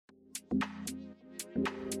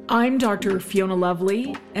I'm Dr. Fiona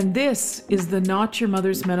Lovely, and this is the Not Your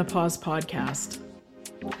Mother's Menopause podcast.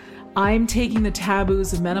 I'm taking the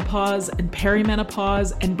taboos of menopause and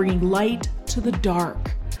perimenopause and bringing light to the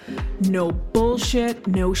dark. No bullshit,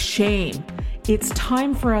 no shame. It's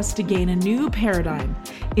time for us to gain a new paradigm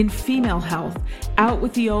in female health, out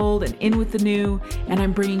with the old and in with the new, and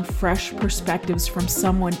I'm bringing fresh perspectives from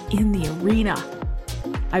someone in the arena.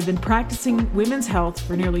 I've been practicing women's health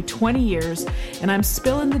for nearly 20 years, and I'm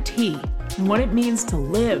spilling the tea on what it means to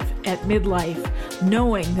live at midlife,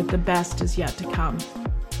 knowing that the best is yet to come.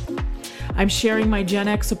 I'm sharing my Gen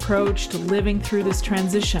X approach to living through this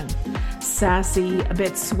transition. Sassy, a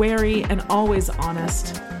bit sweary, and always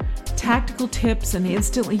honest. Tactical tips and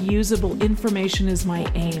instantly usable information is my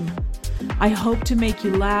aim. I hope to make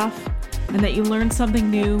you laugh and that you learn something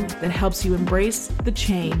new that helps you embrace the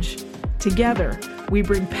change. Together, we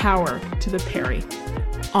bring power to the peri.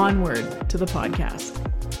 Onward to the podcast.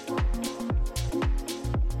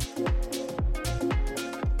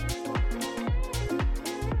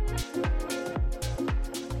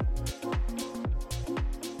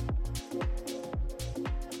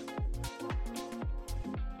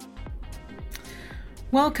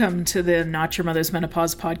 Welcome to the Not Your Mother's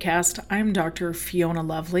Menopause podcast. I'm Dr. Fiona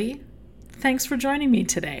Lovely. Thanks for joining me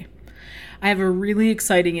today. I have a really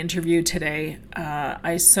exciting interview today.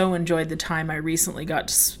 I so enjoyed the time I recently got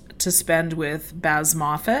to spend with Baz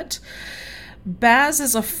Moffat. Baz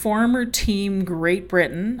is a former Team Great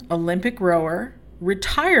Britain Olympic rower,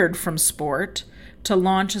 retired from sport to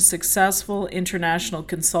launch a successful international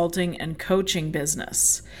consulting and coaching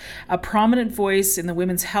business. A prominent voice in the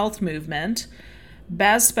women's health movement,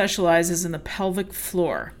 Baz specializes in the pelvic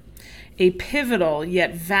floor, a pivotal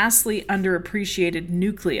yet vastly underappreciated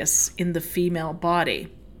nucleus in the female body.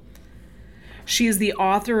 She is the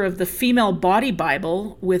author of the Female Body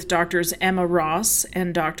Bible with Drs. Emma Ross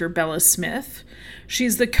and Dr. Bella Smith.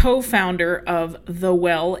 She's the co-founder of The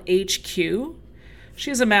Well HQ. She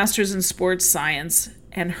has a master's in sports science,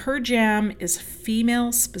 and her jam is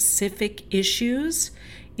female-specific issues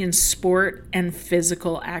in sport and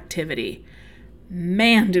physical activity.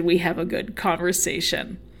 Man, did we have a good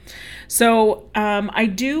conversation. So I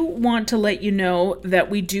do want to let you know that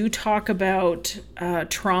we do talk about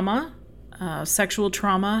trauma, sexual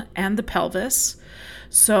trauma, and the pelvis.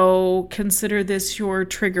 So consider this your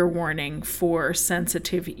trigger warning for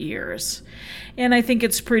sensitive ears. And I think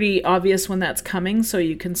it's pretty obvious when that's coming, so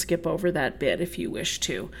you can skip over that bit if you wish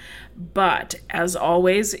to. But as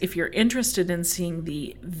always, if you're interested in seeing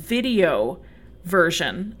the video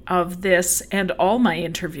version of this and all my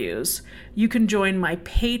interviews, you can join my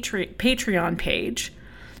Patreon page,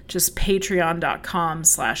 just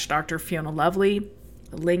patreon.com/Dr. Fiona Lovely.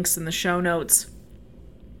 The link's in the show notes.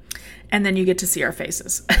 And then you get to see our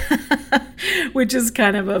faces, which is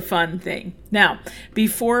kind of a fun thing. Now,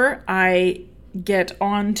 before I get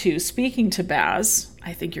on to speaking to Baz,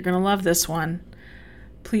 I think you're going to love this one.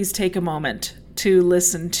 Please take a moment to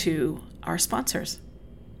listen to our sponsors.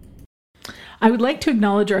 I would like to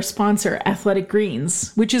acknowledge our sponsor, Athletic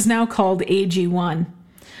Greens, which is now called AG1.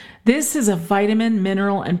 This is a vitamin,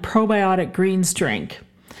 mineral, and probiotic greens drink.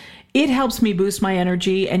 It helps me boost my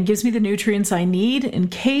energy and gives me the nutrients I need in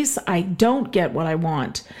case I don't get what I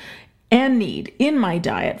want and need in my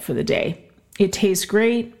diet for the day. It tastes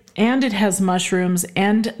great, and it has mushrooms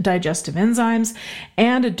and digestive enzymes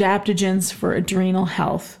and adaptogens for adrenal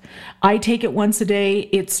health. I take it once a day.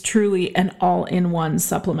 It's truly an all-in-one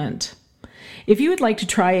supplement. If you would like to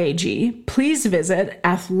try AG, please visit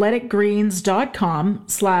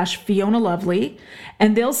athleticgreens.com/Fiona Lovely,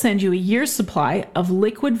 and they'll send you a year's supply of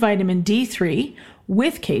liquid vitamin D3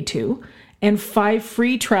 with K2 and 5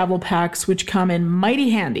 free travel packs, which come in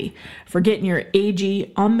mighty handy for getting your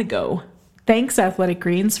AG on the go. Thanks, Athletic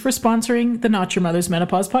Greens, for sponsoring the Not Your Mother's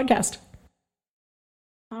Menopause podcast.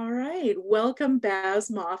 All right. Welcome,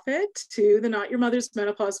 Baz Moffat, to the Not Your Mother's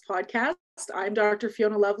Menopause podcast. I'm Dr.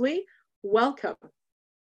 Fiona Lovely. Welcome.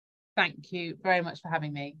 Thank you very much for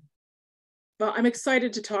having me. Well, I'm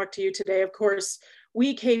excited to talk to you today. Of course,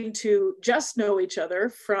 we came to just know each other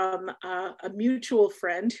from a mutual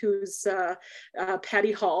friend who's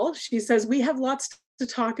Patty Hall. She says we have lots to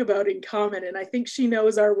talk about in common, and I think she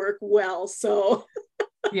knows our work well. So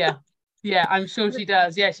yeah, I'm sure she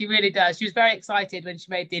does. Yeah, she really does. She was very excited when she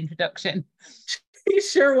made the introduction. She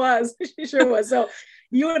sure was. So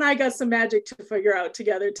you and I got some magic to figure out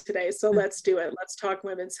together today. So let's do it. Let's talk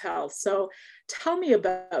women's health. So tell me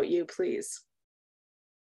about you, please.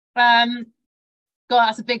 God,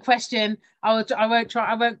 that's a big question. I won't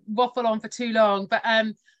waffle on for too long. But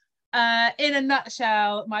In a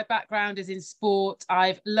nutshell, my background is in sport.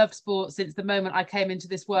 I've loved sport since the moment I came into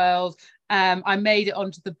this world. I made it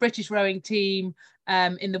onto the British rowing team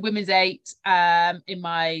in the women's 8 in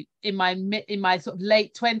my sort of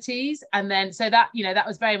late 20s, and then so that that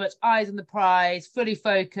was very much eyes on the prize, fully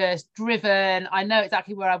focused, driven. I know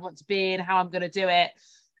exactly where I want to be and how I'm going to do it.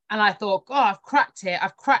 And I thought, oh, I've cracked it.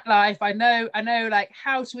 I've cracked life. I know like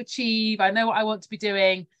how to achieve. I know what I want to be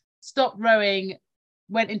doing. Stopped rowing,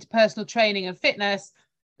 went into personal training and fitness,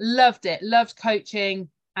 loved it, loved coaching,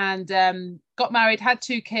 and got married, had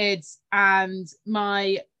 2 kids, and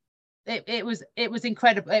it was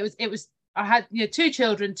incredible. It was I had 2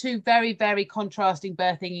 children, 2 very, very contrasting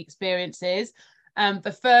birthing experiences.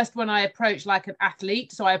 The first one I approached like an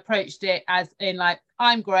athlete. So I approached it as in like,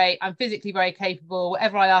 I'm great, I'm physically very capable,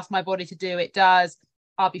 whatever I ask my body to do, it does,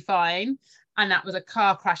 I'll be fine. And that was a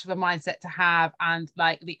car crash of a mindset to have. And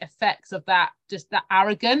like the effects of that, just that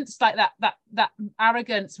arrogance, like that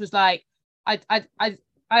arrogance was like, I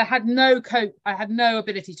had no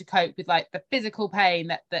ability to cope with like the physical pain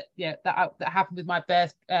that happened with my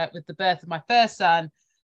birth, with the birth of my first son.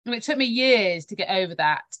 And it took me years to get over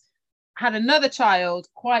that. Had another child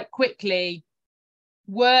quite quickly,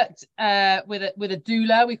 worked with a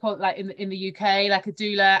doula, we call it like in the UK, like a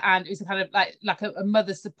doula, and it was a kind of like a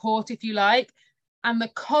mother's support, if you like. And the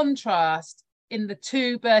contrast in the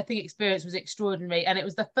 2 birthing experience was extraordinary. And it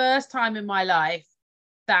was the first time in my life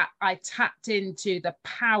that I tapped into the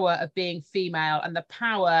power of being female and the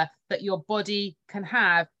power that your body can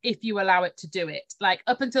have if you allow it to do it. Like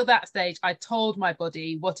up until that stage, I told my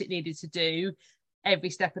body what it needed to do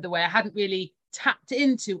every step of the way. I hadn't really tapped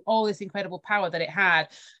into all this incredible power that it had.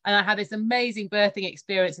 And I had this amazing birthing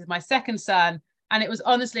experience with my second son. And it was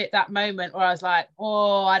honestly at that moment where I was like,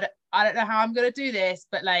 oh, I don't know how I'm going to do this,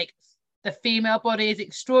 but like the female body is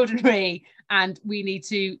extraordinary and we need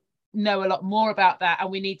to know a lot more about that.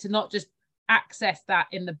 And we need to not just access that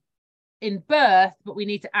in birth, but we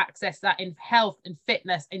need to access that in health and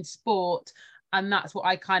fitness, in sport. And that's what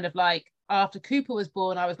I kind of like, after Cooper was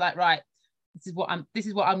born, I was like, right, this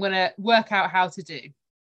is what I'm going to work out how to do.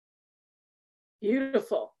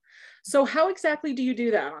 Beautiful. So how exactly do you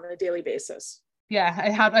do that on a daily basis?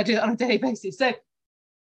 Yeah, how do I do that on a daily basis? So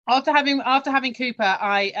after having Cooper,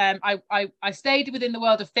 I stayed within the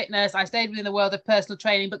world of fitness. I stayed within the world of personal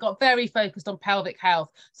training, but got very focused on pelvic health.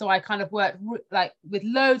 So I kind of worked like with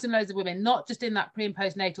loads and loads of women, not just in that pre and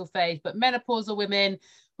postnatal phase, but menopausal women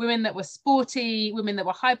that were sporty, women that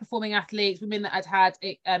were high performing athletes, women that had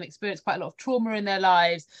experienced quite a lot of trauma in their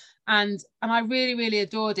lives. And I really, really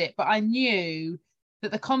adored it. But I knew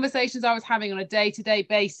that the conversations I was having on a day-to-day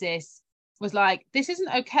basis was like, this isn't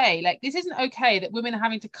okay. Like, this isn't okay that women are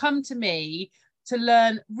having to come to me to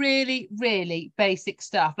learn really, really basic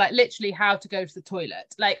stuff, like literally how to go to the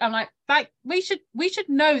toilet. Like, I'm like we should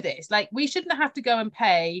know this. Like, we shouldn't have to go and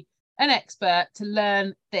pay an expert to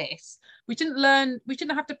learn this. We shouldn't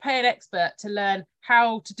have to pay an expert to learn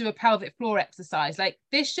how to do a pelvic floor exercise. Like,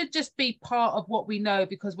 this should just be part of what we know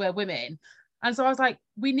because we're women. And so I was like,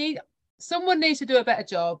 someone needs to do a better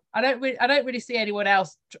job. I don't really see anyone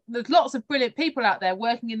else. There's lots of brilliant people out there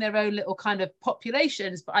working in their own little kind of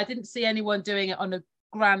populations, but I didn't see anyone doing it on a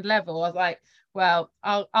grand level. I was like, well,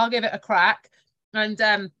 I'll give it a crack. And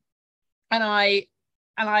I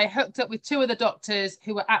hooked up with 2 other doctors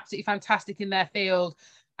who were absolutely fantastic in their field.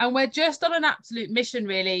 And we're just on an absolute mission,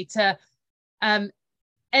 really, to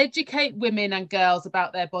educate women and girls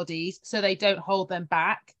about their bodies so they don't hold them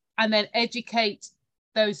back, and then educate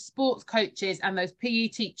those sports coaches and those PE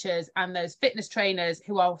teachers and those fitness trainers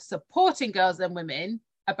who are supporting girls and women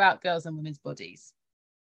about girls and women's bodies.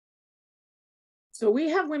 So we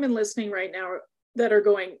have women listening right now that are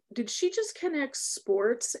going, did she just connect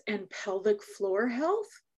sports and pelvic floor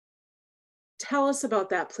health? Tell us about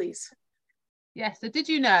that, please. Yes. So did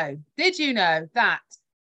you know that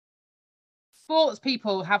sports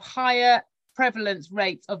people have higher prevalence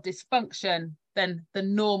rates of dysfunction than the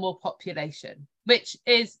normal population, which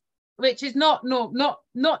is not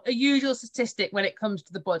a usual statistic when it comes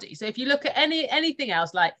to the body. So if you look at anything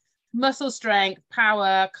else like muscle strength,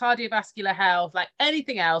 power, cardiovascular health, like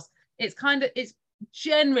anything else, it's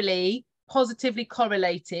generally positively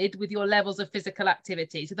correlated with your levels of physical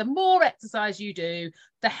activity. So the more exercise you do,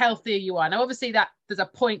 the healthier you are. Now, obviously, that there's a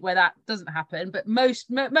point where that doesn't happen, but most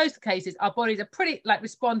cases, our bodies are pretty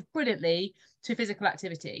respond brilliantly to physical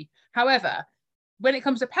activity. However, when it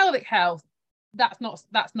comes to pelvic health, that's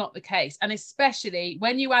not the case. And especially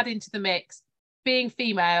when you add into the mix being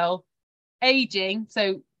female, aging,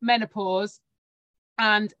 so menopause,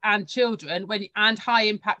 and children, and high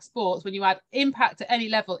impact sports, when you add impact at any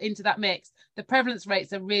level into that mix, the prevalence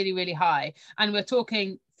rates are really, really high. And we're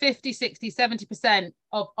talking 50, 60, 70%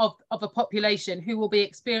 of a population who will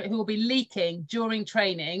be leaking during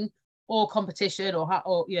training or competition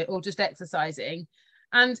or just exercising.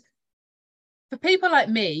 And for people like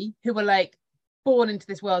me who were like born into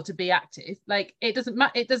this world to be active, like it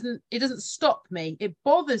doesn't stop me. It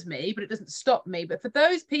bothers me, but it doesn't stop me. But for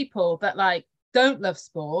those people that like don't love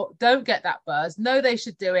sport, don't get that buzz, know they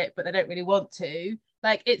should do it, but they don't really want to,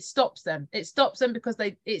 like it stops them because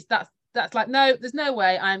that's like, no, there's no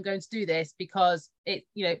way I'm going to do this because it,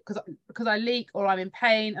 because I leak or I'm in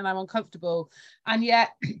pain and I'm uncomfortable. And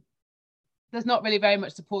yet there's not really very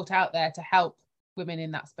much support out there to help women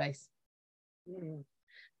in that space.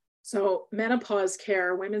 So menopause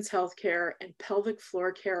care, women's health care, and pelvic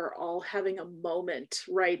floor care are all having a moment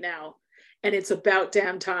right now. And it's about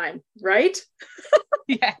damn time, right?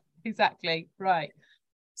 Yeah, exactly. Right.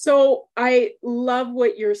 So I love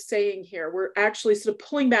what you're saying here. We're actually sort of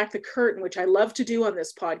pulling back the curtain, which I love to do on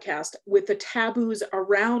this podcast, with the taboos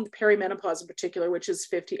around perimenopause in particular, which is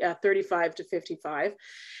 35 to 55.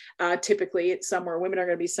 Typically, it's somewhere, women are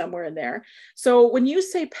going to be somewhere in there. So when you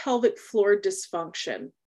say pelvic floor dysfunction,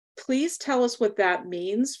 please tell us what that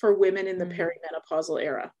means for women in the perimenopausal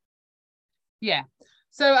era. Yeah.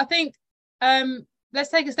 So I think let's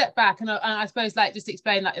take a step back and I suppose like just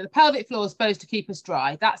explain that the pelvic floor is supposed to keep us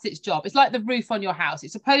dry. That's its job. It's like the roof on your house.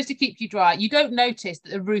 It's supposed to keep you dry. You don't notice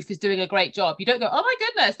that the roof is doing a great job. You don't go, oh my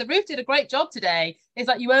goodness, the roof did a great job today. It's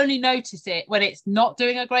like you only notice it when it's not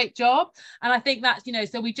doing a great job. And I think that's,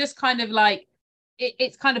 so we just kind of like,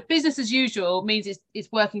 it's kind of business as usual means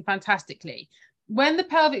it's working fantastically. When the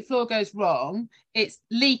pelvic floor goes wrong, it's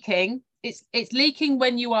leaking. It's leaking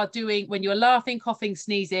when you're laughing, coughing,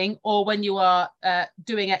 sneezing, or when you are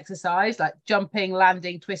doing exercise like jumping,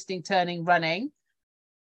 landing, twisting, turning, running.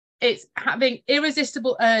 It's having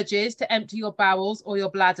irresistible urges to empty your bowels or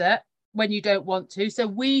your bladder when you don't want to. So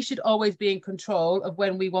we should always be in control of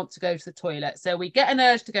when we want to go to the toilet. So we get an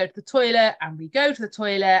urge to go to the toilet and we go to the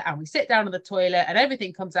toilet and we sit down on the toilet and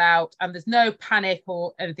everything comes out and there's no panic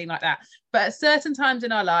or anything like that. But at certain times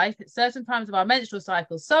in our life, at certain times of our menstrual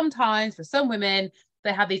cycles, sometimes for some women,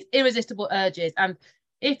 they have these irresistible urges. And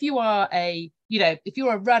if you are if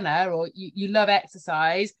you're a runner or you love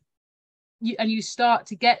exercise, and you start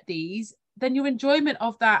to get these, then your enjoyment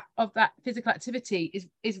of that physical activity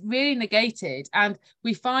is really negated. And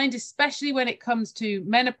we find, especially when it comes to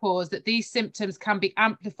menopause, that these symptoms can be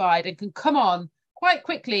amplified and can come on quite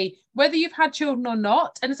quickly, whether you've had children or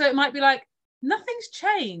not. And so it might be like, nothing's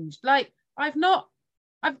changed. Like I've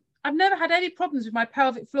never had any problems with my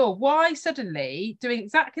pelvic floor. Why suddenly, doing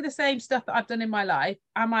exactly the same stuff that I've done in my life,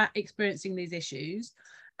 am I experiencing these issues?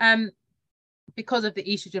 Because of the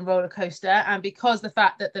estrogen roller coaster, and because the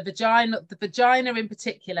fact that the vagina in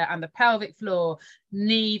particular and the pelvic floor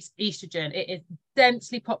needs estrogen. It is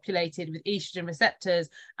densely populated with estrogen receptors,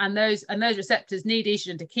 and those receptors need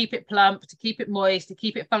estrogen to keep it plump, to keep it moist, to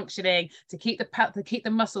keep it functioning, to keep the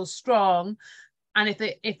muscles strong. And if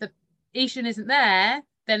the estrogen isn't there,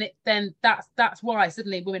 then that's why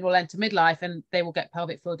suddenly women will enter midlife and they will get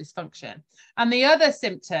pelvic floor dysfunction. And the other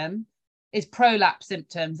symptom is prolapse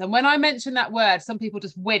symptoms. And when I mention that word, some people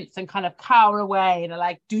just wince and kind of cower away and are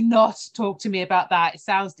like, do not talk to me about that. It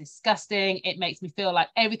sounds disgusting. It makes me feel like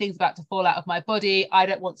everything's about to fall out of my body. I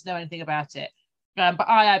don't want to know anything about it. But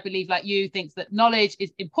I believe, like you, thinks that knowledge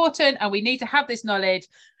is important and we need to have this knowledge.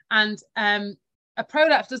 And a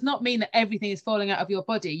prolapse does not mean that everything is falling out of your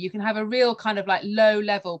body. You can have a real kind of like low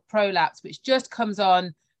level prolapse, which just comes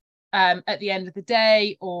on at the end of the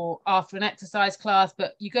day or after an exercise class,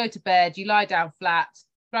 but you go to bed, you lie down flat,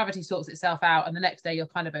 gravity sorts itself out, and the next day you're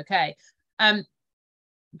kind of okay.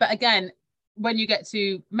 But again, when you get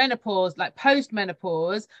to menopause, like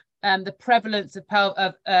post-menopause, the prevalence of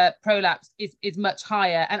prolapse is much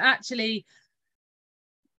higher. And actually,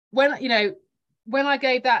 when I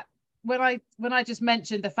just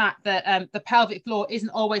mentioned the fact that the pelvic floor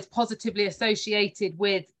isn't always positively associated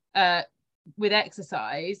with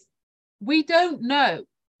exercise, we don't know.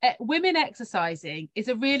 Women exercising is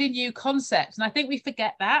a really new concept, and I think we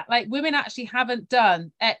forget that. Like, women actually haven't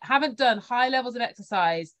done high levels of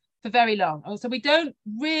exercise for very long, and so we don't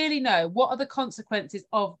really know what are the consequences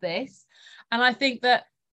of this. And I think that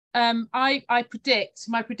my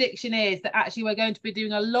prediction is that actually we're going to be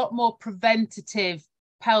doing a lot more preventative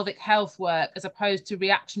pelvic health work as opposed to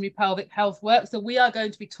reactionary pelvic health work. So we are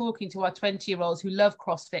going to be talking to our 20-year-olds who love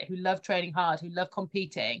CrossFit, who love training hard, who love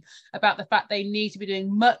competing, about the fact they need to be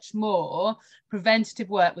doing much more preventative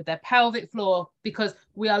work with their pelvic floor, because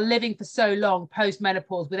we are living for so long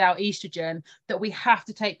post-menopause without estrogen that we have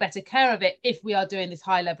to take better care of it if we are doing this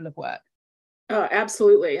high level of work.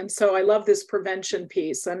 Absolutely. And so I love this prevention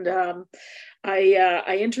piece. And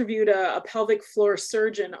I interviewed a pelvic floor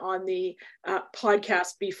surgeon on the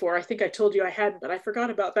podcast before. I think I told you I hadn't, but I forgot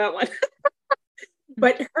about that one.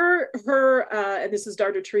 But her and this is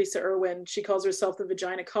Dr. Teresa Irwin, she calls herself the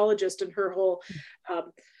vaginecologist, and her whole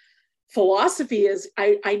philosophy is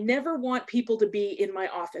I never want people to be in my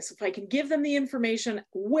office. If I can give them the information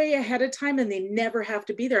way ahead of time, and they never have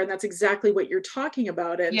to be there. And that's exactly what you're talking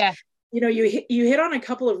about. And yeah. You hit on a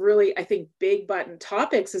couple of really, I think, big button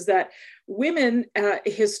topics, is that women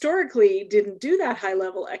historically didn't do that high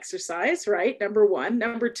level exercise, right? Number one.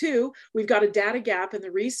 Number two, we've got a data gap in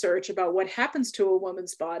the research about what happens to a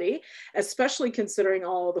woman's body, especially considering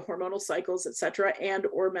all the hormonal cycles, et cetera, and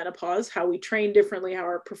or menopause, how we train differently, how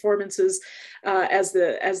our performances as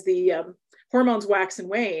the hormones wax and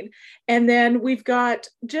wane. And then we've got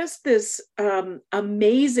just this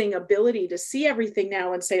amazing ability to see everything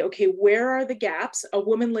now and say, okay, where are the gaps? A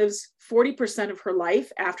woman lives 40% of her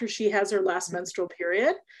life after she has her last menstrual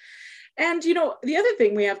period. And, the other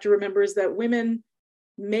thing we have to remember is that women,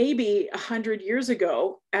 maybe 100 years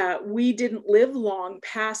ago, we didn't live long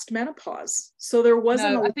past menopause. So there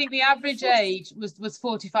wasn't. No, I think the average age was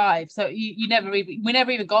 45. So we never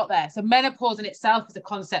even got there. So menopause in itself is a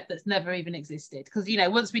concept that's never even existed. Because,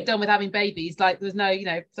 once we're done with having babies, like there's no,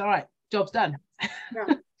 it's all right, job's done.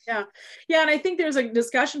 Yeah. And I think there's a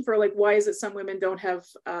discussion for why is it some women don't have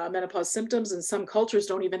menopause symptoms, and some cultures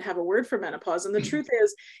don't even have a word for menopause. And the truth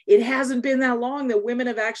is, it hasn't been that long that women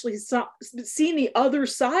have actually seen the other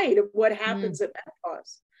side of what happens at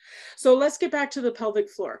menopause. So let's get back to the pelvic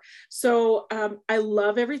floor. So I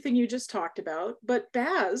love everything you just talked about, but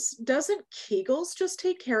Baz, doesn't Kegels just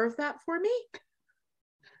take care of that for me?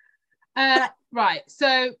 Right.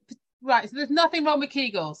 So there's nothing wrong with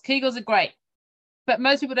Kegels. Kegels are great. But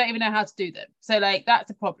most people don't even know how to do them. So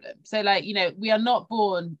that's a problem. So we are not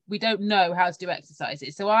born, we don't know how to do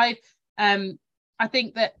exercises. So I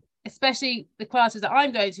think that especially the classes that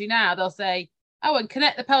I'm going to now, they'll say, oh, and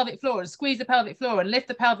connect the pelvic floor and squeeze the pelvic floor and lift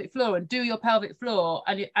the pelvic floor and do your pelvic floor.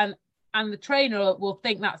 And the trainer will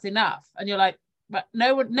think that's enough. And you're like, but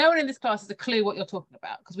no one in this class has a clue what you're talking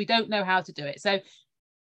about, because we don't know how to do it. So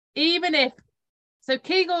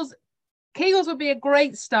Kegels would be a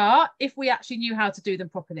great start if we actually knew how to do them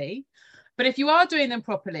properly. But if you are doing them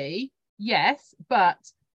properly, yes, but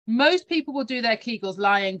most people will do their Kegels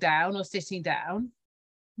lying down or sitting down.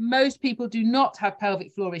 Most people do not have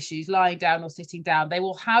pelvic floor issues lying down or sitting down. They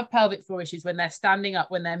will have pelvic floor issues when they're standing up,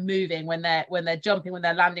 when they're moving, when they're jumping, when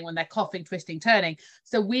they're landing, when they're coughing, twisting, turning.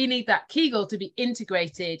 So we need that Kegel to be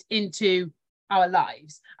integrated into our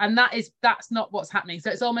lives. And that's not what's happening.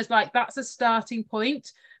 So it's almost like that's a starting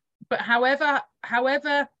point. But however,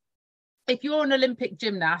 if you're an Olympic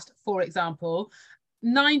gymnast, for example,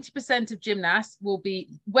 90% of gymnasts will be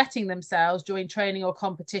wetting themselves during training or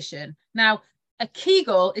competition. Now, a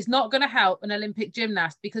Kegel is not going to help an Olympic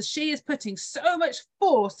gymnast, because she is putting so much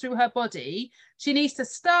force through her body. She needs to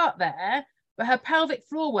start there, but her pelvic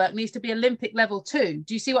floor work needs to be Olympic level too.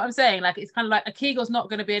 Do you see what I'm saying? It's kind of like a Kegel's not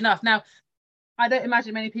going to be enough. Now, I don't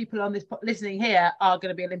imagine many people on this listening here are going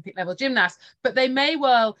to be Olympic level gymnasts, but they may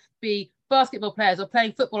well be basketball players or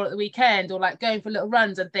playing football at the weekend, or going for little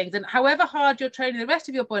runs and things. And however hard you're training the rest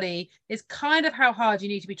of your body is kind of how hard you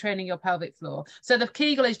need to be training your pelvic floor. So the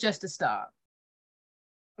Kegel is just a start.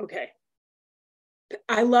 Okay.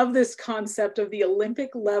 I love this concept of the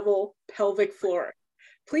Olympic level pelvic floor.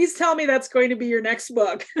 Please tell me that's going to be your next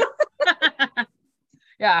book.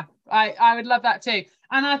 Yeah, I would love that too.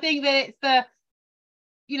 And I think that it's the,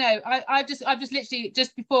 I've just literally,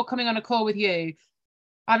 just before coming on a call with you,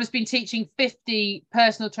 I've just been teaching 50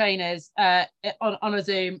 personal trainers on a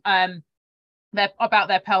Zoom about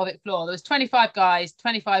their pelvic floor. There was 25 guys,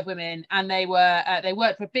 25 women, and they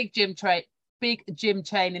worked for a big gym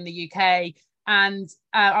chain in the UK. And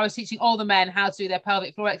I was teaching all the men how to do their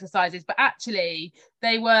pelvic floor exercises, but actually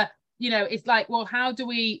they were, it's like, well, how do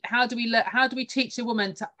we teach a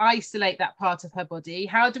woman to isolate that part of her body?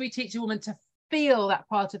 How do we teach a woman to feel that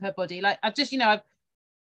part of her body?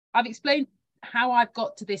 I've explained how I've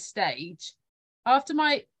got to this stage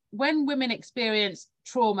when women experience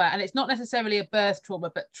trauma, and it's not necessarily a birth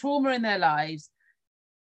trauma, but trauma in their lives,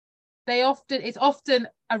 it's often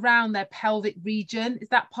around their pelvic region. It's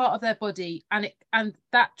that part of their body, and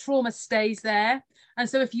that trauma stays there. And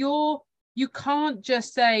so if you can't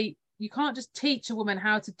just teach a woman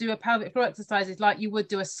how to do a pelvic floor exercises like you would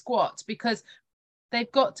do a squat, because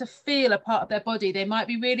they've got to feel a part of their body they might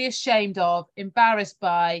be really ashamed of, embarrassed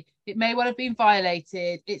by. It may well have been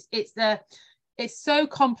violated. It's so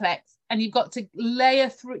complex, and you've got to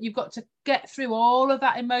get through all of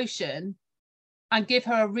that emotion and give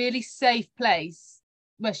her a really safe place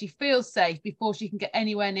where she feels safe before she can get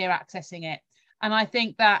anywhere near accessing it. And I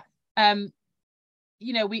think that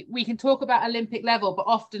we can talk about Olympic level, but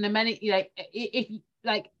often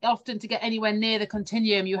often to get anywhere near the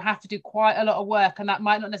continuum, you have to do quite a lot of work, and that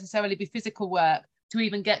might not necessarily be physical work to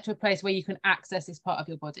even get to a place where you can access this part of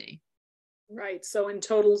your body. Right. So in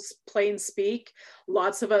total plain speak,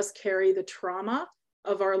 lots of us carry the trauma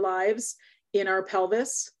of our lives in our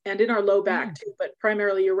pelvis and in our low back too, but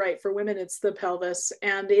primarily, you're right, for women it's the pelvis,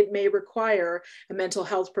 and it may require a mental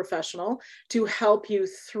health professional to help you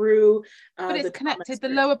through but it's connected. The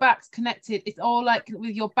lower back's connected. It's all like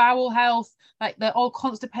with your bowel health, like they're all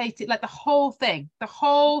constipated, like the whole thing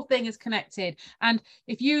is connected. And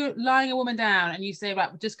if you're lying a woman down and you say,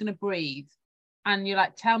 right, we're just going to breathe, and you're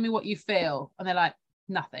like, tell me what you feel, and they're like,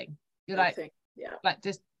 nothing. You're nothing. Like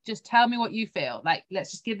just tell me what you feel. Like, let's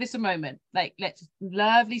just give this a moment. Like, let's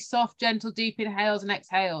lovely, soft, gentle, deep inhales and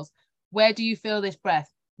exhales. Where do you feel this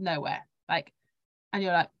breath? Nowhere. Like, and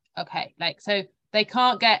you're like, okay. Like, so they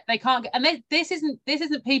can't get, and this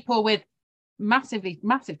isn't people with massive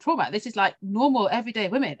trauma. This is like normal everyday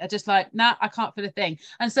women are just like, nah, I can't feel a thing.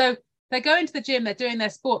 And so they're going to the gym, they're doing their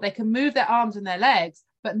sport, they can move their arms and their legs,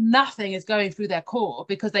 but nothing is going through their core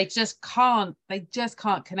because they just can't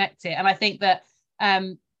connect it. And I think that,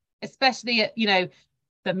 especially at,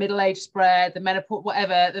 the middle-age spread, the menopause,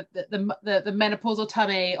 whatever, the menopausal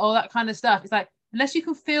tummy, all that kind of stuff. It's like, unless you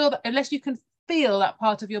can feel that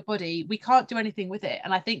part of your body, we can't do anything with it.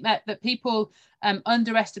 And I think that people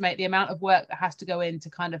underestimate the amount of work that has to go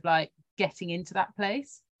into kind of like getting into that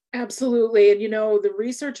place. Absolutely. And the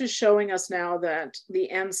research is showing us now that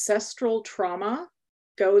the ancestral trauma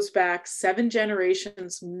goes back 7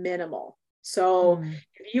 generations minimal. So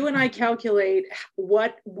if you and I calculate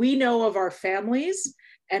what we know of our families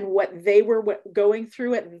and what they were going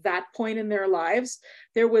through at that point in their lives,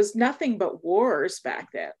 there was nothing but wars back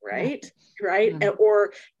then, right? Right.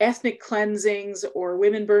 Or ethnic cleansings, or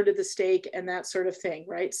women burned at the stake and that sort of thing,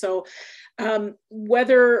 right? So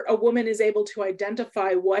whether a woman is able to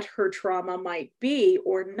identify what her trauma might be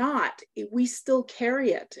or not, we still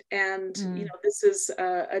carry it. And, this is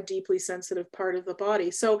a deeply sensitive part of the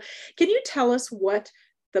body. So can you tell us what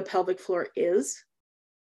the pelvic floor is?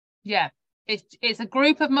 Yeah. It's a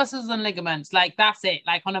group of muscles and ligaments. Like, that's it.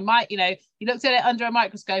 Like on a you looked at it under a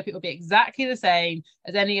microscope, it would be exactly the same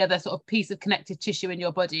as any other sort of piece of connective tissue in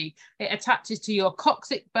your body. It attaches to your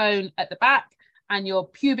coccyx bone at the back and your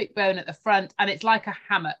pubic bone at the front, and it's like a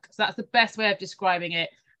hammock. So that's the best way of describing it.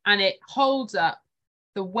 And it holds up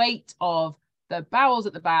the weight of the bowels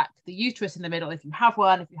at the back, the uterus in the middle, if you have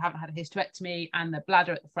one, if you haven't had a hysterectomy, and the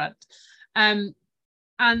bladder at the front. And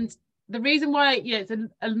the reason why it's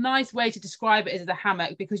a nice way to describe it is as a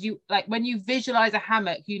hammock, because when you visualize a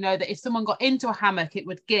hammock, that if someone got into a hammock, it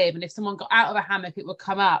would give, and if someone got out of a hammock, it would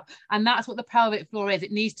come up. And that's what the pelvic floor is.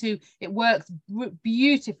 It works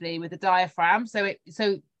beautifully with the diaphragm. So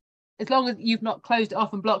as long as you've not closed it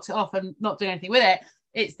off and blocked it off and not doing anything with it,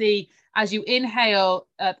 as you inhale,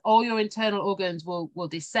 all your internal organs will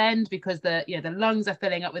descend, because the lungs are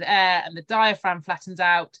filling up with air, and the diaphragm flattens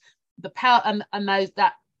out.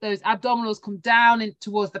 Those abdominals come down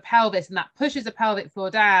towards the pelvis, and that pushes the pelvic floor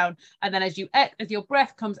down. And then as your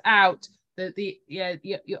breath comes out, in the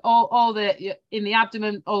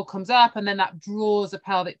abdomen all comes up, and then that draws the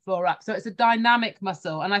pelvic floor up. So it's a dynamic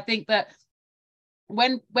muscle. And I think that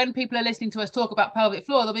when people are listening to us talk about pelvic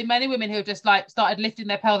floor, there'll be many women who have just like started lifting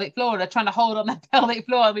their pelvic floor and are trying to hold on their pelvic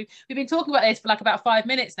floor. And we've been talking about this for like about 5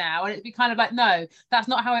 minutes now, and it'd be kind of like, no, that's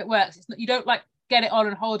not how it works. It's not, you don't like get it on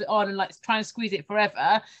and hold it on and like try and squeeze it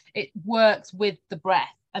forever. It works with the breath,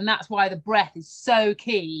 and that's why the breath is so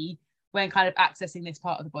key when kind of accessing this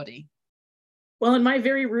part of the body. Well, in my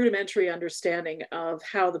very rudimentary understanding of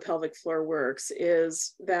how the pelvic floor works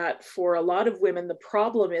is that for a lot of women, the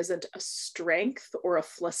problem isn't a strength or a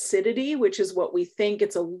flaccidity, which is what we think.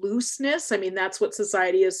 It's a looseness. I mean, that's what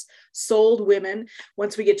society has sold women.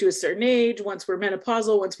 Once we get to a certain age, once we're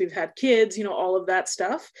menopausal, once we've had kids, all of that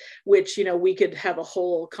stuff, which, we could have a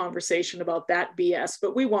whole conversation about that BS,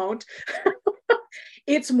 but we won't.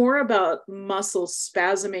 It's more about muscle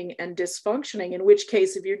spasming and dysfunctioning, in which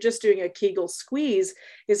case, if you're just doing a Kegel squeeze,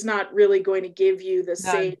 it's not really going to give you the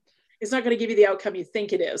same, it's not going to give you the outcome you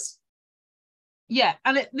think it is. Yeah,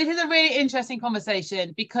 and this is a really interesting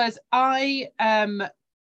conversation because I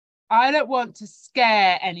don't want to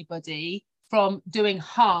scare anybody from doing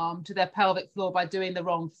harm to their pelvic floor by doing the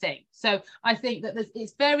wrong thing. So I think that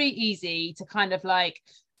it's very easy to kind of like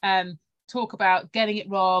talk about getting it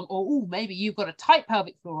wrong, or maybe you've got a tight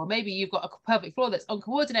pelvic floor, or maybe you've got a pelvic floor that's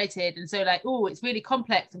uncoordinated, and so like, it's really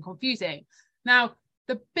complex and confusing. Now,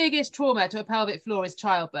 the biggest trauma to a pelvic floor is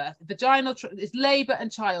childbirth. Vaginal is labor and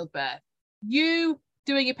childbirth. You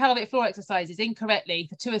doing your pelvic floor exercises incorrectly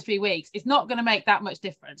for 2 or 3 weeks is not going to make that much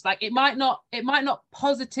difference. Like it might not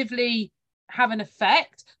positively have an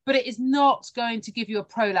effect, but it is not going to give you a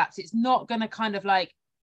prolapse. It's not going to kind of like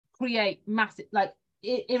create massive, like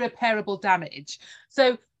irreparable damage.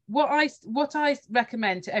 So what I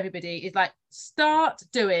recommend to everybody is like, start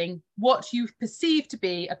doing what you perceive to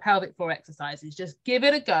be a pelvic floor exercises. Just give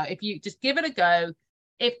it a go. If you just give it a go,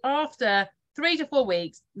 if after 3 to 4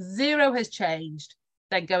 weeks, 0 has changed,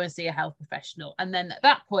 then go and see a health professional. And then at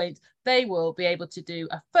that point, they will be able to do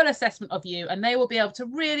a full assessment of you, and they will be able to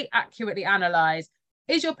really accurately analyze,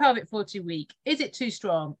 is your pelvic floor too weak? Is it too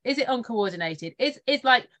strong? Is it uncoordinated? Is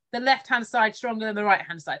like the left-hand side stronger than the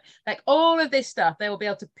right-hand side? Like all of this stuff, they will be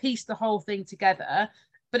able to piece the whole thing together.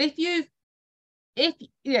 But if you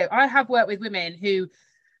know, I have worked with women who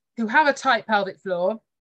have a tight pelvic floor,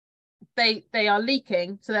 they are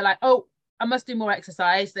leaking. So they're like, I must do more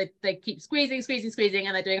exercise. They keep squeezing,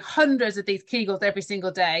 and they're doing hundreds of these Kegels every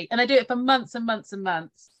single day, and they do it for months and months and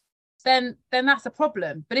months. Then that's a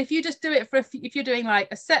problem. But if you just do it if you're doing like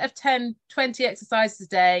a set of 10, 20 exercises a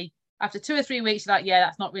day, after 2 or 3 weeks, you're like, yeah,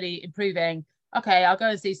 that's not really improving. Okay, I'll go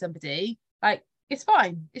and see somebody. Like, it's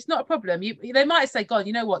fine. It's not a problem. They might say, God,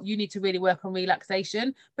 you know what? You need to really work on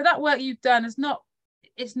relaxation. But that work you've done it's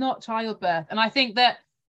not childbirth. And I think that,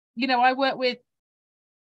 you know, I work with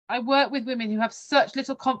women who have such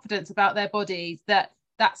little confidence about their bodies that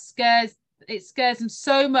scares them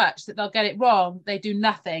so much that they'll get it wrong. They do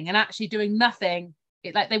nothing, and actually doing nothing,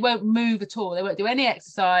 they won't move at all. They won't do any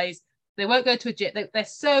exercise. They won't go to a gym. They're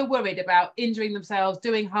so worried about injuring themselves,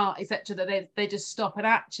 doing heart, etc., that they just stop. And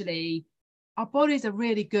actually, our bodies are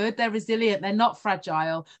really good. They're resilient. They're not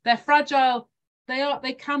fragile. They're fragile.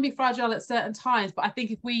 They can be fragile at certain times. But I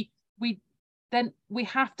think if then we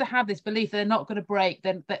have to have this belief that they're not going to break,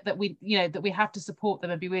 then that we have to support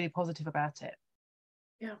them and be really positive about it.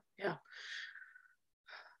 Yeah.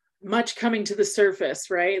 Much coming to the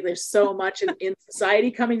surface, right? There's so much in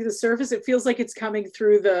society coming to the surface. It feels like it's coming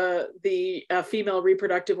through the female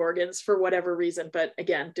reproductive organs for whatever reason. But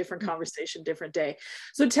again, different conversation, different day.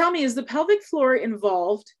 So tell me, is the pelvic floor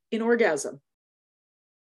involved in orgasm?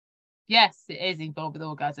 Yes, it is involved with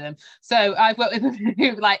orgasm. So I've worked with women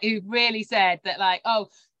who really said that, like,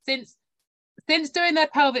 since doing their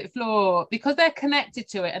pelvic floor, because they're connected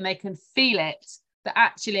to it and they can feel it, that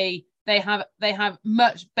actually they have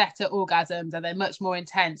much better orgasms and they're much more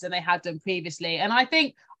intense than they had done previously. And I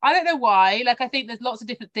don't know why. Like, I think there's lots of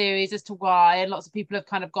different theories as to why, and lots of people have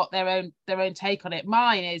kind of got their own take on it.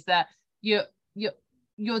 Mine is that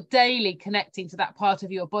you're daily connecting to that part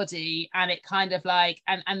of your body, and it kind of like,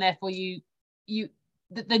 and therefore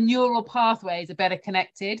the neural pathways are better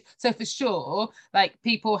connected. So for sure, like,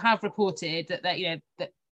 people have reported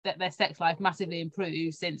that their sex life massively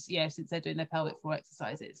improves since they're doing their pelvic floor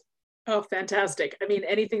exercises. Oh, fantastic. I mean,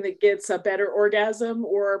 anything that gets a better orgasm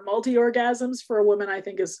or multi-orgasms for a woman, I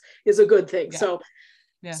think is a good thing.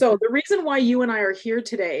 Yeah. So the reason why you and I are here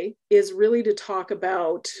today is really to talk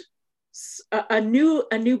about a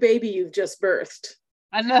new baby you've just birthed.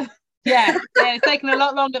 I know. Yeah, it's taken a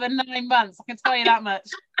lot longer than 9 months. I can tell you that much.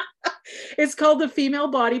 It's called the Female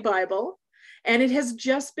Body Bible, and it has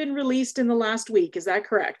just been released in the last week. Is that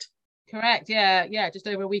correct? Correct. Yeah. Just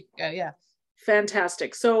over a week ago. Yeah.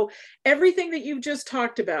 Fantastic. So everything that you've just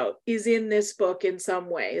talked about is in this book in some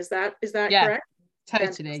way. Is that correct? Totally.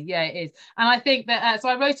 Fantastic. Yeah, it is. And I think that so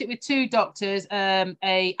I wrote it with 2 doctors,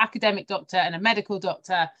 a academic doctor and a medical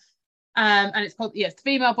doctor. And it's called, the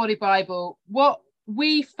Female Body Bible. What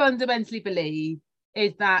we fundamentally believe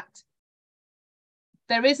is that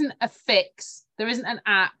there isn't a fix, there isn't an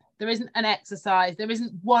app, there isn't an exercise, there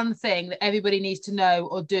isn't one thing that everybody needs to know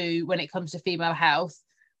or do when it comes to female health.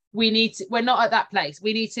 We're not at that place.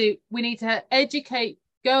 We need to educate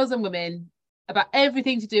girls and women about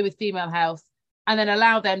everything to do with female health, and then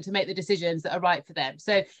allow them to make the decisions that are right for them.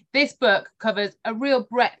 So this book covers a real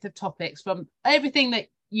breadth of topics, from everything that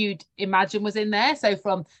you'd imagine was in there. So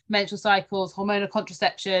from menstrual cycles, hormonal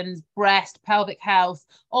contraceptions, breast, pelvic health,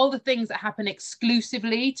 all the things that happen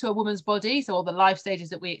exclusively to a woman's body, so all the life stages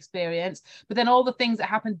that we experience, but then all the things that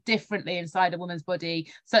happen differently inside a woman's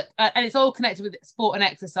body. So and it's all connected with sport and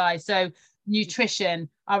exercise. So nutrition,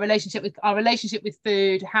 our relationship with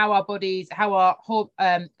food, how our bodies, how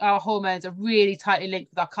our hormones are really tightly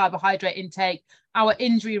linked with our carbohydrate intake, our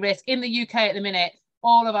injury risk. In the UK at the minute,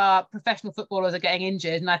 all of our professional footballers are getting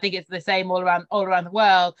injured, and I think it's the same all around the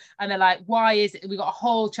world. And they're like, why is it? We've got a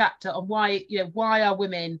whole chapter on why are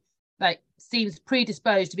women like seems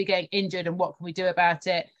predisposed to be getting injured, and what can we do about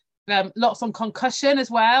it? Lots on concussion as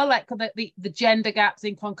well, like the gender gaps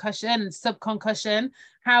in concussion and subconcussion,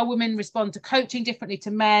 how women respond to coaching differently to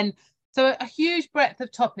men. So a huge breadth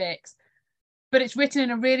of topics, but it's written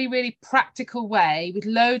in a really, really practical way with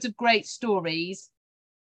loads of great stories,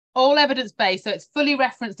 all evidence-based. So it's fully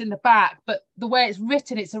referenced in the back, but the way it's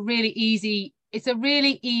written, it's a really easy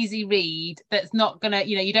read that's not gonna,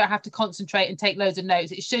 you don't have to concentrate and take loads of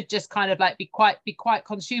notes. It should just kind of like be quite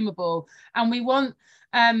consumable. And we want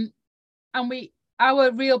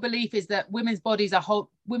our real belief is that women's bodies are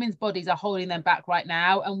holding them back right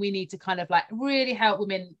now, and we need to kind of like really help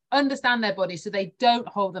women understand their bodies so they don't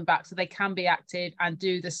hold them back, so they can be active and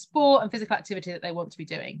do the sport and physical activity that they want to be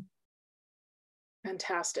doing.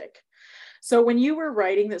 Fantastic. So when you were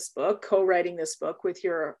writing this book, co-writing this book with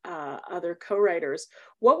your other co-writers,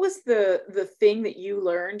 what was the thing that you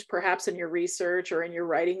learned perhaps in your research or in your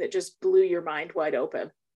writing that just blew your mind wide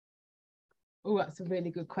open? Oh, that's a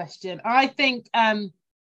really good question. I think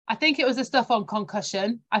it was the stuff on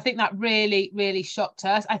concussion. I think that really, really shocked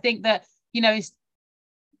us. I think that,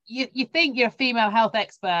 you think you're a female health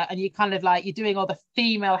expert and you kind of like, you're doing all the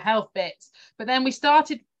female health bits, but then we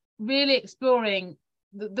started really exploring.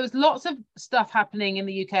 There's lots of stuff happening in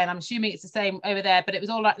the UK, and I'm assuming it's the same over there, but it was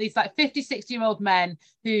all like these like 50, 60-year-old men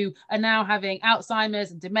who are now having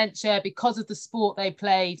Alzheimer's and dementia because of the sport they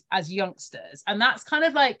played as youngsters. And that's kind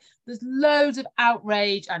of like, there's loads of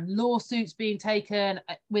outrage and lawsuits being taken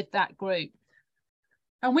with that group.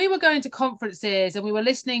 And we were going to conferences and we were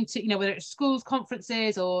listening to, whether it's schools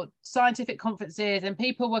conferences or scientific conferences, and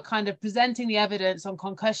people were kind of presenting the evidence on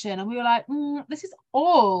concussion. And we were like, this is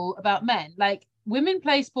all about men. Like, women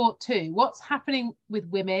play sport too. What's happening with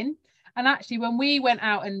women? And actually, when we went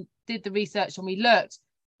out and did the research and we looked,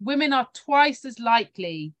 women are twice as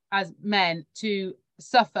likely as men to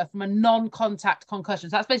suffer from a non-contact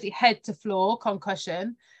concussion. So that's basically head to floor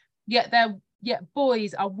concussion. Yet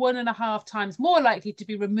boys are 1.5 times more likely to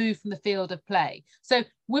be removed from the field of play. So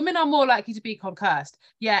women are more likely to be concussed.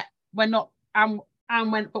 Yet we're not,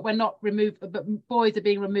 but we're not removed, but boys are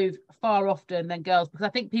being removed far often than girls, because I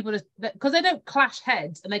think people just, because they don't clash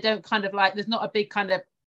heads and they don't kind of like, there's not a big kind of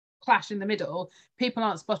clash in the middle, people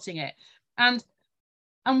aren't spotting it. And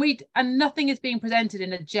nothing is being presented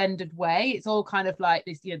in a gendered way. It's all kind of like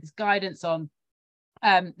this, this guidance on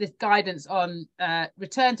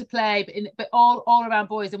return to play, but all around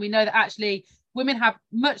boys. And we know that actually women have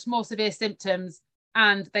much more severe symptoms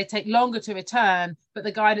and they take longer to return, but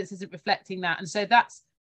the guidance isn't reflecting that. And so that's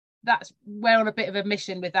we're on a bit of a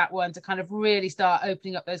mission with that one, to kind of really start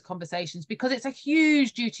opening up those conversations, because it's a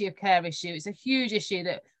huge duty of care issue. It's a huge issue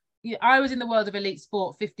that I was in the world of elite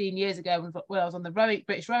sport 15 years ago when I was on the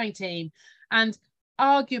British rowing team, and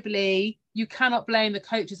arguably you cannot blame the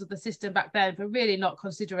coaches of the system back then for really not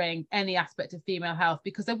considering any aspect of female health,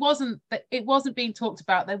 because it wasn't being talked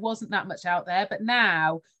about. There wasn't that much out there. But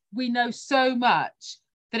now we know so much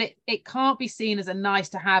that it can't be seen as a nice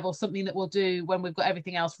to have or something that we'll do when we've got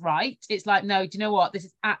everything else right. It's like, no, do you know what? This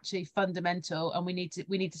is actually fundamental, and we need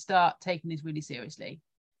to start taking this really seriously.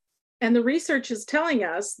 And the research is telling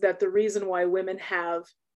us that the reason why women have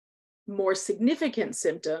more significant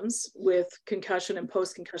symptoms with concussion and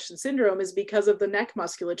post-concussion syndrome is because of the neck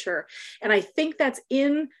musculature. And I think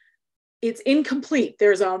it's incomplete.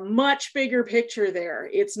 There's a much bigger picture there.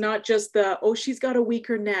 It's not just she's got a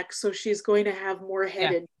weaker neck, so she's going to have more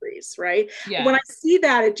head injuries, right? Yeah. When I see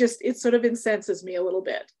that, it sort of incenses me a little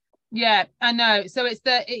bit. Yeah, I know. So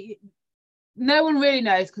no one really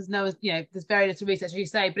knows, because no one's, there's very little research, as you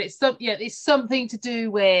say, but it's something to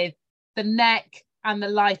do with the neck and the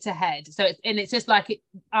lighter head. So it's just like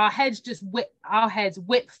our heads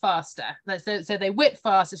whip faster. So they whip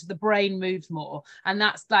faster, so the brain moves more. And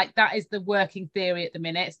that is the working theory at the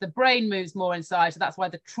minute. It's the brain moves more inside. So that's why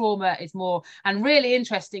the trauma is more. And really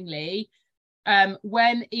interestingly,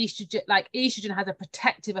 when estrogen has a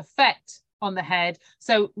protective effect on the head.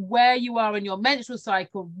 So where you are in your menstrual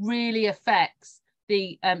cycle really affects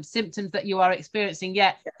the symptoms that you are experiencing.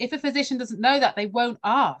 Yet if a physician doesn't know that, they won't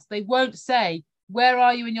ask. They won't say, where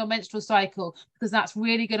are you in your menstrual cycle? Because that's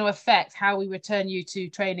really going to affect how we return you to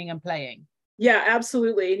training and playing. Yeah,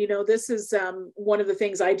 absolutely. And, you know, this is one of the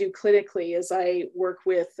things I do clinically is I work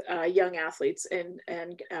with young athletes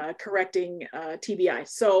and correcting TBI.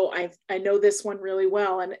 So I know this one really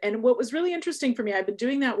well. And what was really interesting for me, I've been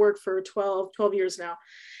doing that work for 12 years now.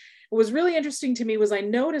 What was really interesting to me was I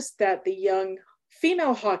noticed that the young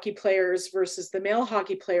female hockey players versus the male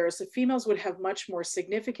hockey players, the females would have much more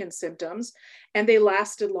significant symptoms and they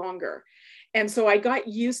lasted longer. And so I got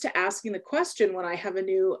used to asking the question when I have a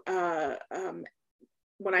new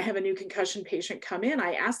concussion patient come in.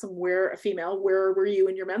 I ask them, where were you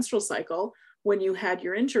in your menstrual cycle when you had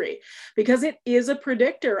your injury? Because it is a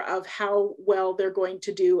predictor of how well they're going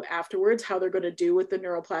to do afterwards, how they're going to do with the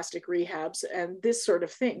neuroplastic rehabs and this sort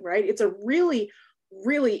of thing, right? It's a really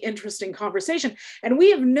interesting conversation. And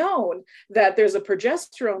we have known that there's a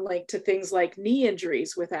progesterone link to things like knee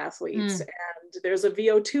injuries with athletes. And there's a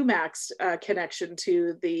VO2 max connection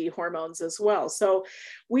to the hormones as well. So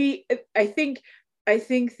I think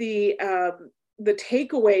the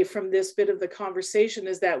takeaway from this bit of the conversation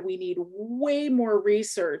is that we need way more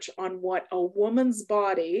research on what a woman's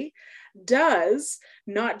body does,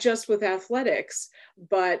 not just with athletics,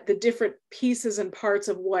 but the different pieces and parts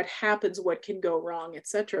of what happens, what can go wrong,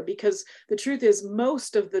 etc. Because the truth is,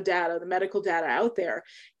 most of the data, the medical data out there,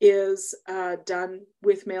 is done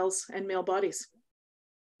with males and male bodies.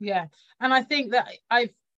 Yeah, and I think that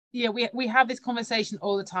we have this conversation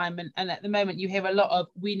all the time, and at the moment you hear a lot of,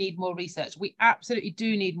 we need more research. We absolutely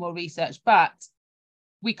do need more research, but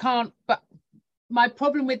we can't. But my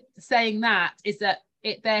problem with saying that is that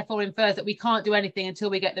it therefore infers that we can't do anything until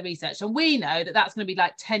we get the research. And we know that that's going to be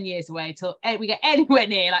like 10 years away until we get anywhere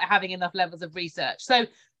near like having enough levels of research. So,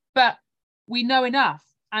 but we know enough,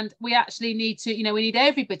 and we actually need to, we need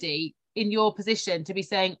everybody in your position to be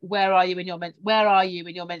saying, where are you in your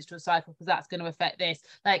menstrual cycle? Because that's going to affect this.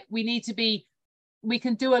 Like, we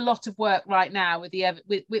can do a lot of work right now with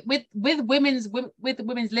with women's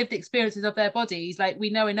lived experiences of their bodies. Like, we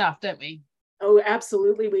know enough, don't we? Oh,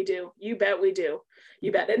 absolutely, we do. You bet we do.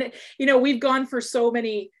 You bet. And, we've gone for so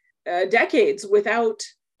many decades without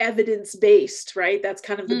evidence-based, right? That's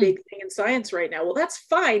kind of the big thing in science right now. Well, that's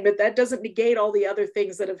fine, but that doesn't negate all the other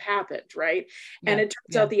things that have happened, right? And it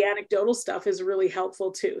turns out the anecdotal stuff is really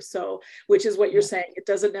helpful too. So, which is what you're saying. It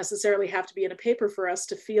doesn't necessarily have to be in a paper for us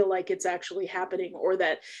to feel like it's actually happening, or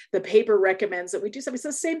that the paper recommends that we do something. It's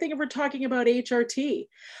the same thing if we're talking about HRT.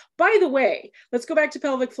 By the way, let's go back to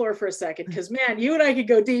pelvic floor for a second, because man, you and I could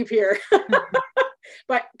go deep here.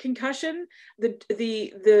 But concussion,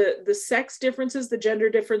 the sex differences, the gender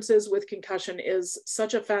differences with concussion is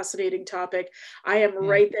such a fascinating topic. I am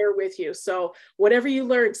right there with you. So whatever you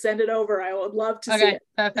learned, send it over. I would love to see it.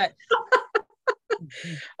 Perfect.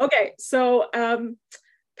 Okay, so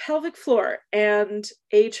pelvic floor and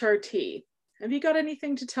HRT. Have you got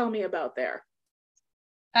anything to tell me about there?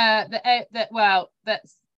 The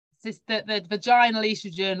vaginal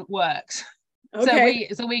estrogen works. Okay.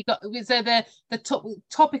 So the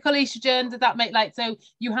topical estrogen, does that make, like, so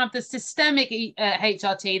you have the systemic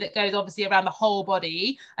HRT that goes obviously around the whole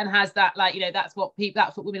body and has that, like, that's what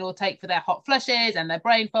women will take for their hot flushes and their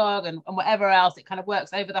brain fog and whatever else. It kind of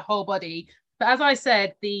works over the whole body. But as I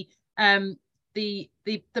said, the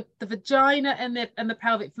vagina and the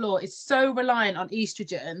pelvic floor is so reliant on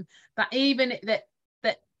estrogen that even that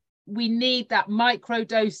we need that micro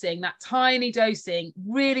dosing, that tiny dosing,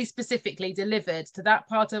 really specifically delivered to that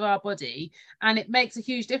part of our body, and it makes a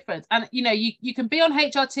huge difference. And you can be on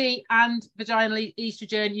HRT and vaginal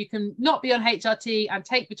estrogen. You can not be on HRT and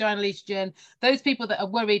take vaginal estrogen. Those people that are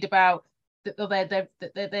worried about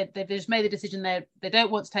they've just made the decision they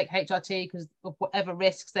don't want to take HRT because of whatever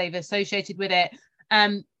risks they've associated with it.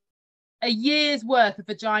 A year's worth of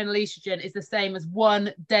vaginal estrogen is the same as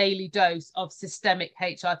one daily dose of systemic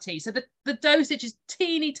HRT. So the dosage is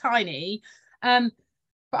teeny tiny. But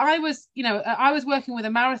I was working with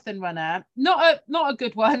a marathon runner, not a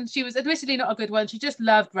good one. She was admittedly not a good one. She just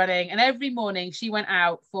loved running. And every morning she went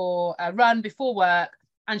out for a run before work,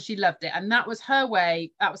 and she loved it. And that was her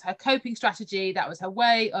way. That was her coping strategy. That was her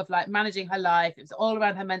way of like managing her life. It was all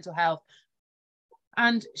around her mental health.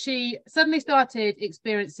 And she suddenly started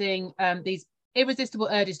experiencing these irresistible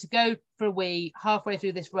urges to go for a wee halfway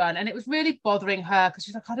through this run. And it was really bothering her because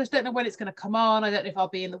she's like, I just don't know when it's going to come on. I don't know if I'll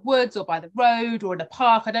be in the woods or by the road or in a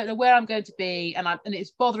park. I don't know where I'm going to be. And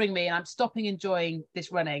it's bothering me, and I'm stopping enjoying this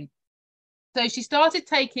running. So she started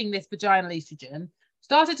taking this vaginal estrogen,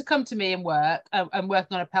 started to come to me and work. I'm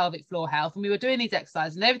working on a pelvic floor health. And we were doing these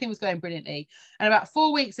exercises and everything was going brilliantly. And about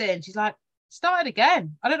 4 weeks in, she's like, started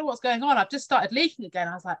again. I don't know what's going on. I've just started leaking again.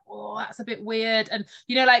 I was like, oh, that's a bit weird. And,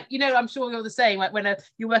 you know, like, you know, I'm sure you're the same, like when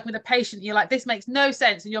you're working with a patient, you're like, this makes no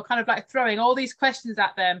sense. And you're kind of like throwing all these questions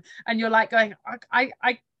at them. And you're like going,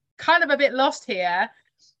 I kind of a bit lost here.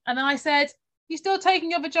 And then I said, you still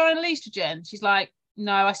taking your vaginal estrogen? She's like,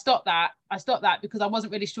 no, I stopped that because I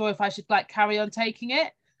wasn't really sure if I should like carry on taking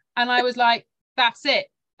it. And I was like, that's it.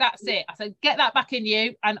 I said, get that back in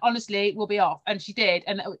you. And honestly, we'll be off. And she did.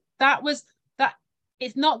 And that was that.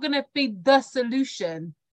 It's not going to be the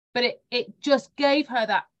solution, but it just gave her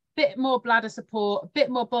that bit more bladder support, a bit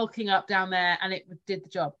more bulking up down there. And it did the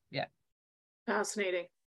job. Yeah. Fascinating.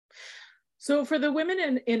 So for the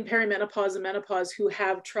women in perimenopause and menopause who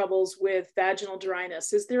have troubles with vaginal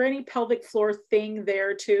dryness, is there any pelvic floor thing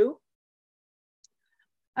there too?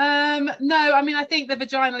 No, I mean, I think the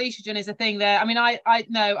vaginal estrogen is a thing there. I mean,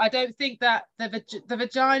 I don't think that the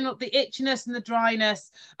vaginal, the itchiness and the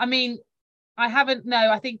dryness, I mean,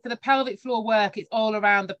 I think for the pelvic floor work, it's all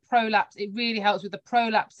around the prolapse. It really helps with the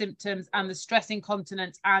prolapse symptoms and the stress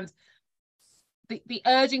incontinence, and the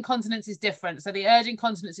urge incontinence is different. So the urge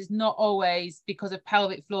incontinence is not always because of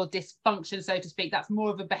pelvic floor dysfunction, so to speak. That's more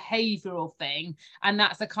of a behavioral thing. And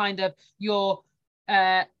that's a kind of your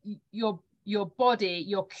body,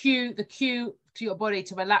 the cue to your body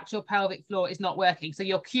to relax your pelvic floor is not working. So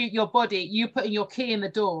your body, you putting your key in the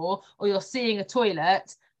door, or you're seeing a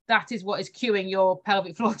toilet, that is what is cueing your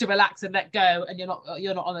pelvic floor to relax and let go, and you're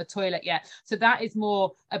not on the toilet yet. So that is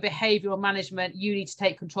more a behavioral management. You need to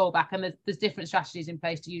take control back, and there's different strategies in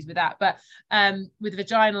place to use with that. But with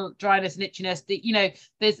vaginal dryness and itchiness,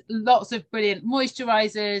 there's lots of brilliant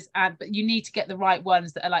moisturizers, but you need to get the right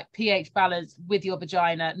ones that are like pH balanced with your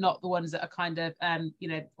vagina, not the ones that are kind of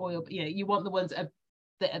oil. You want the ones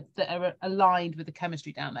that are aligned with the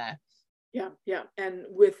chemistry down there. Yeah, and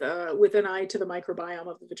with an eye to the microbiome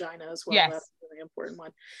of the vagina as well. Yes. That's a really important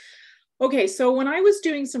one. Okay, so when I was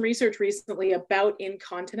doing some research recently about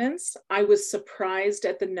incontinence, I was surprised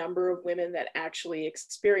at the number of women that actually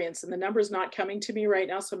experience, and the number's not coming to me right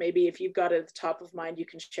now, so maybe if you've got it at the top of mind, you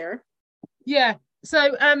can share. Yeah,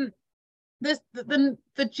 so the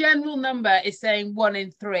general number is saying 1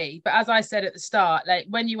 in 3, but as I said at the start, like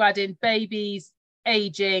when you add in babies,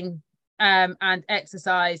 aging, and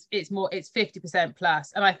exercise, it's 50%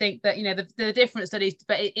 plus. And I think that the different studies,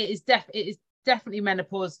 but it is definitely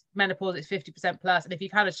menopause is 50% plus, and if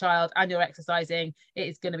you've had a child and you're exercising, it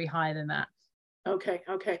is going to be higher than that. Okay.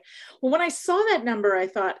 Well, when I saw that number, I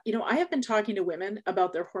thought, I have been talking to women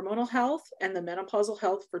about their hormonal health and the menopausal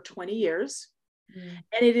health for 20 years,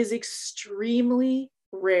 and it is extremely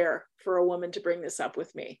rare for a woman to bring this up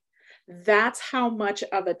with me. That's how much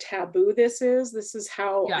of a taboo this is. This is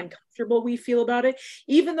how uncomfortable we feel about it.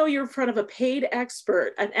 Even though you're in front of a paid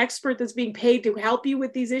expert, an expert that's being paid to help you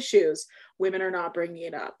with these issues, women are not bringing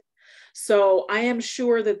it up. So I am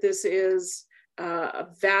sure that this is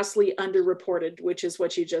vastly underreported, which is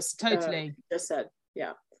what you just just said.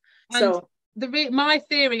 Yeah. And so my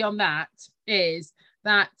theory on that is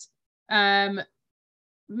that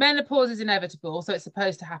menopause is inevitable, so it's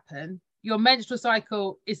supposed to happen. Your menstrual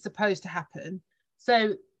cycle is supposed to happen.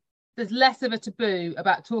 So there's less of a taboo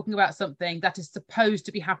about talking about something that is supposed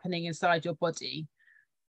to be happening inside your body.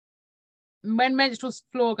 When menstrual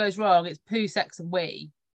flow goes wrong, it's poo, sex, and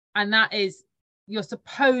wee. And that is, you're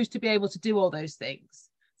supposed to be able to do all those things.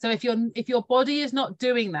 So if your body is not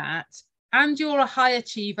doing that, and you're a high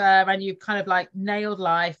achiever and you've kind of like nailed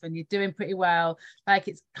life and you're doing pretty well, like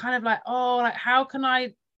it's kind of like, oh, like how can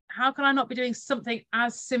I not be doing something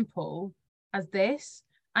as simple as this?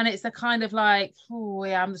 And it's a kind of like, oh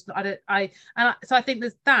yeah, so I think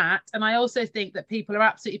there's that. And I also think that people are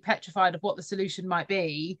absolutely petrified of what the solution might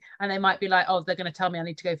be. And they might be like, oh, they're going to tell me I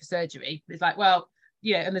need to go for surgery. It's like, well,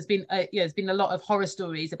 and there's been a lot of horror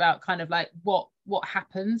stories about kind of like what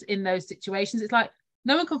happens in those situations. It's like,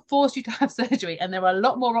 no one can force you to have surgery, and there are a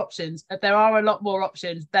lot more options. There are a lot more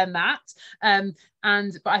options than that. But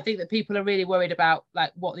I think that people are really worried about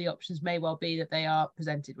like what the options may well be that they are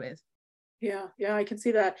presented with. Yeah, I can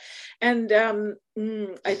see that. And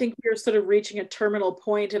I think we're sort of reaching a terminal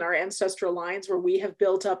point in our ancestral lines where we have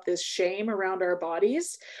built up this shame around our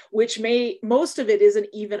bodies, which most of it isn't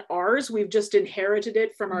even ours. We've just inherited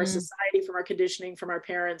it from our society, from our conditioning, from our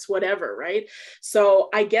parents, whatever, right? So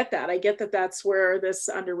I get that that's where this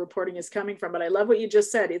underreporting is coming from. But I love what you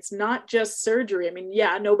just said. It's not just surgery. I mean,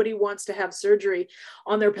 yeah, nobody wants to have surgery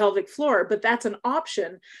on their pelvic floor, but that's an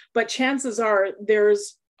option. But chances are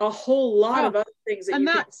there's a whole lot of other things that you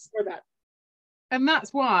can do for that. And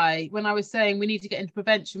that's why when I was saying we need to get into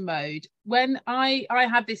prevention mode, when I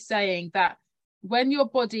had this saying that when your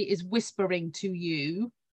body is whispering to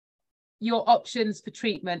you, your options for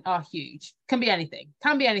treatment are huge. Can be anything.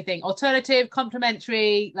 Alternative,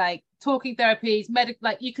 complementary, like talking therapies,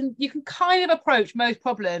 like you can kind of approach most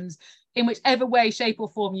problems in whichever way, shape, or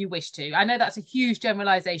form you wish to. I know that's a huge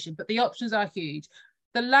generalization, but the options are huge.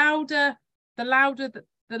 The louder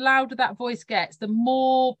that voice gets, the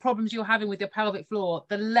more problems you're having with your pelvic floor,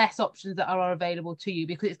 the less options that are available to you,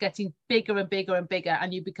 because it's getting bigger and bigger and bigger,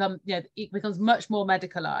 and you become, it becomes much more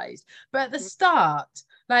medicalized. But at the start,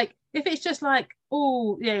 like if it's just like,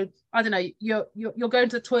 oh, I don't know, you're going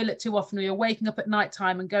to the toilet too often, or you're waking up at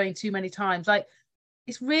nighttime and going too many times, like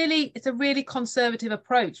it's a really conservative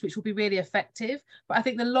approach, which will be really effective. But I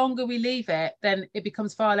think the longer we leave it, then it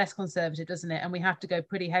becomes far less conservative, doesn't it? And we have to go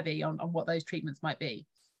pretty heavy on what those treatments might be.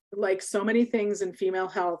 Like so many things in female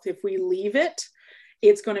health, if we leave it,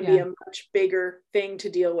 it's going to be a much bigger thing to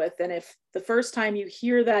deal with. And if the first time you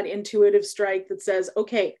hear that intuitive strike that says,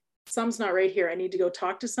 okay, something's not right here, I need to go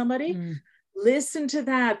talk to somebody, listen to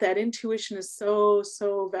that. That intuition is so,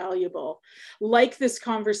 so valuable. Like this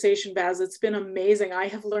conversation, Baz, it's been amazing. I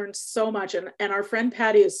have learned so much. And our friend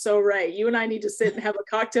Patty is so right. You and I need to sit and have a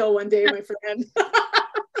cocktail one day, my friend.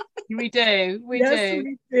 We do. We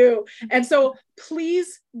do. And so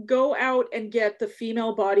please go out and get the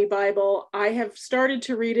Female Body Bible. I have started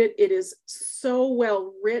to read it. It is so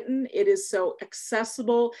well written. It is so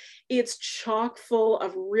accessible. It's chock full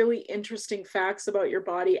of really interesting facts about your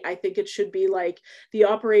body. I think it should be like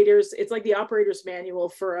it's like the operator's manual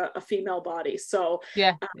for a female body. So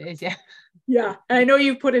yeah, it is, yeah. Yeah, and I know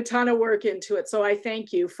you've put a ton of work into it, so I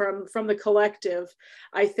thank you from the collective.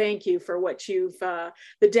 I thank you for what you've the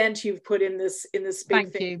dent you've put in this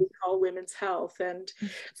big thing we call women's health. And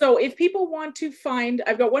so, if people want to find,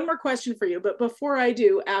 I've got one more question for you, but before I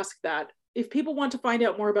do ask that, if people want to find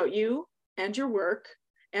out more about you and your work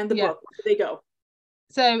and the book, where do they go?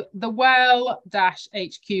 So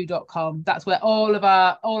thewell-hq.com, that's where all of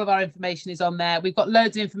our information is on there. We've got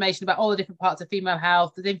loads of information about all the different parts of female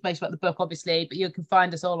health. There's information about the book, obviously, but you can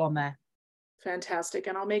find us all on there. Fantastic.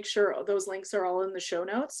 And I'll make sure those links are all in the show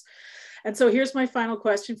notes. And so here's my final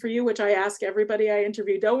question for you, which I ask everybody I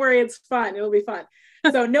interview. Don't worry, it's fun. It'll be fun.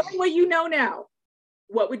 So knowing what you know now,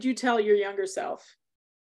 what would you tell your younger self?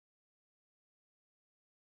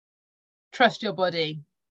 Trust your body.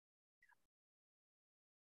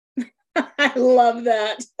 I love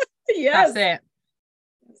that. Yes.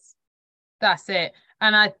 That's it.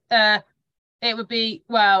 And it would be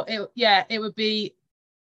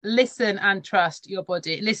listen and trust your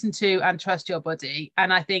body. Listen to and trust your body.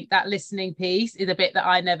 And I think that listening piece is a bit that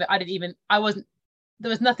there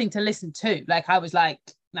was nothing to listen to. Like I was like,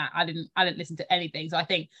 nah, I didn't listen to anything. So I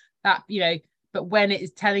think that, but when it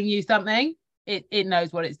is telling you something, it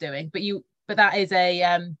knows what it's doing. But that is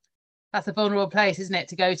that's a vulnerable place, isn't it,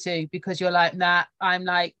 to go to, because you're like, nah,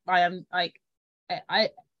 that's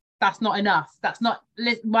not enough.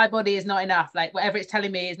 My body is not enough. Like whatever it's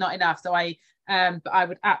telling me is not enough. So but I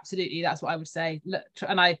would absolutely, that's what I would say. Look,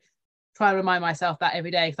 and I try to remind myself that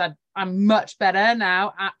every day, because I'm much better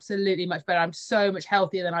now, absolutely much better. I'm so much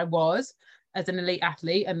healthier than I was as an elite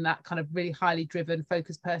athlete and that kind of really highly driven,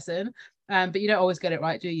 focused person. But you don't always get it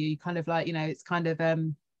right, do you? You kind of like, it's kind of,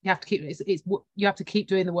 you have to keep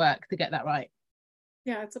doing the work to get that right.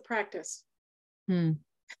 Yeah, it's a practice.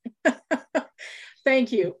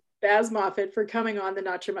 Thank you, Baz Moffat, for coming on the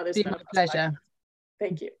Not Your Mother's Menopause. My pleasure.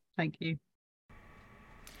 Thank you. Thank you.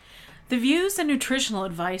 The views and nutritional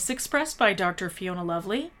advice expressed by Dr. Fiona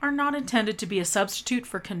Lovely are not intended to be a substitute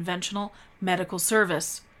for conventional medical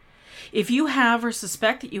service. If you have or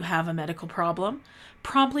suspect that you have a medical problem,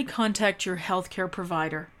 promptly contact your healthcare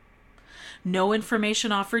provider. No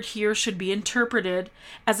information offered here should be interpreted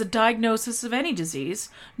as a diagnosis of any disease,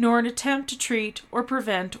 nor an attempt to treat or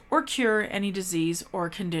prevent or cure any disease or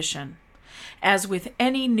condition. As with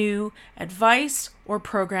any new advice or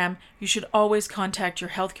program, you should always contact your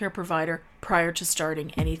healthcare provider prior to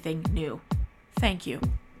starting anything new. Thank you.